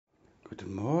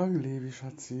Guten Morgen, Levi,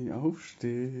 Schatzi.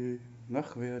 Aufstehen.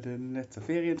 Wach werden. Letzter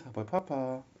Ferientag bei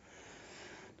Papa.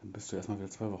 Dann bist du erstmal wieder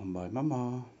 2 Wochen bei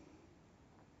Mama.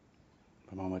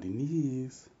 Bei Mama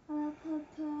Denise. Aber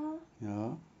Papa,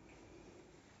 Ja.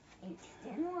 ich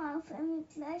stehe nur auf, wenn wir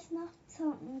gleich noch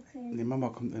zocken können. Die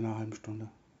Mama kommt in einer halben Stunde.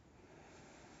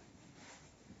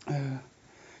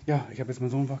 Ja, ich habe jetzt meinen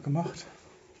Sohn wach gemacht.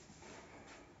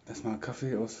 Erstmal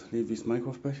Kaffee aus Levis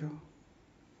Minecraft-Becher.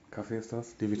 Kaffee ist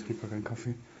das. Levi trinkt gar keinen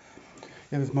Kaffee.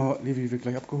 Ja, jetzt mal, Levi wird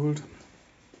gleich abgeholt.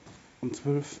 Um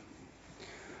 12.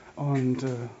 Und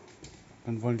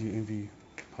dann wollen die irgendwie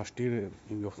ein paar Stähle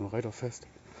irgendwie auf so einem Reiter fest.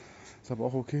 Ist aber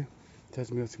auch okay. Das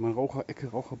ist mir jetzt mal Raucherecke,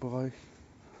 Raucherbereich.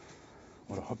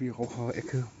 Oder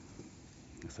Hobby-Raucherecke.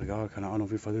 Ist egal, keine Ahnung,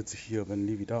 auf jeden Fall sitze ich hier, wenn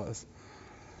Levi da ist.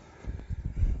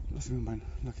 Lass mir mein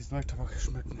Lucky Strike Tabak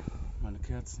schmecken. Meine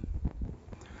Kerzen.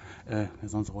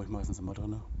 Sonst rauche ich meistens immer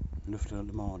drin. Lüfte dann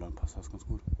immer und dann passt das ganz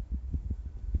gut.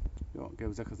 Ja,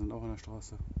 gelbe Säcke sind auch in der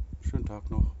Straße. Schönen Tag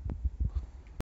noch.